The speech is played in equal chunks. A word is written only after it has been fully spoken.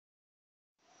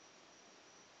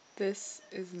This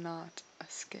is not a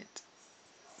skit.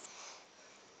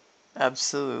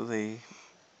 Absolutely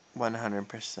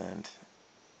 100%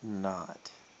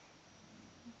 not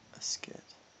a skit.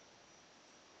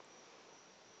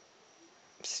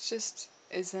 This just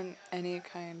isn't any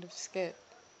kind of skit.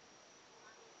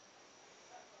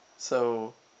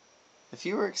 So, if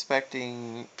you were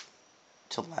expecting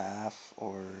to laugh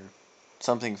or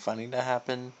something funny to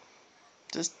happen,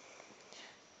 just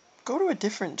go to a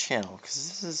different channel because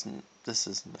this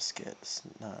isn't a skit. It's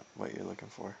not what you're looking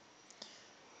for.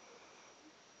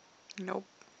 Nope.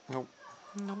 Nope.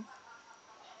 Nope.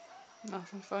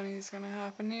 Nothing funny is gonna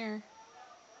happen here.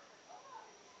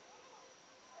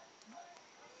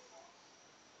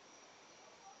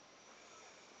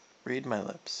 Read my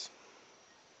lips.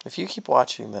 If you keep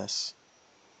watching this,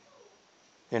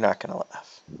 you're not gonna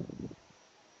laugh.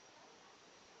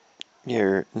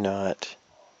 You're not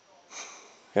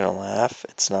gonna laugh.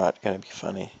 It's not gonna be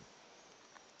funny.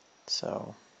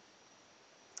 So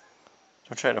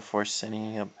don't try to force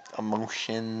any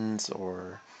emotions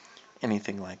or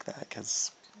anything like that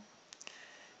because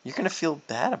you're gonna feel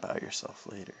bad about yourself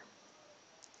later.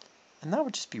 And that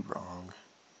would just be wrong.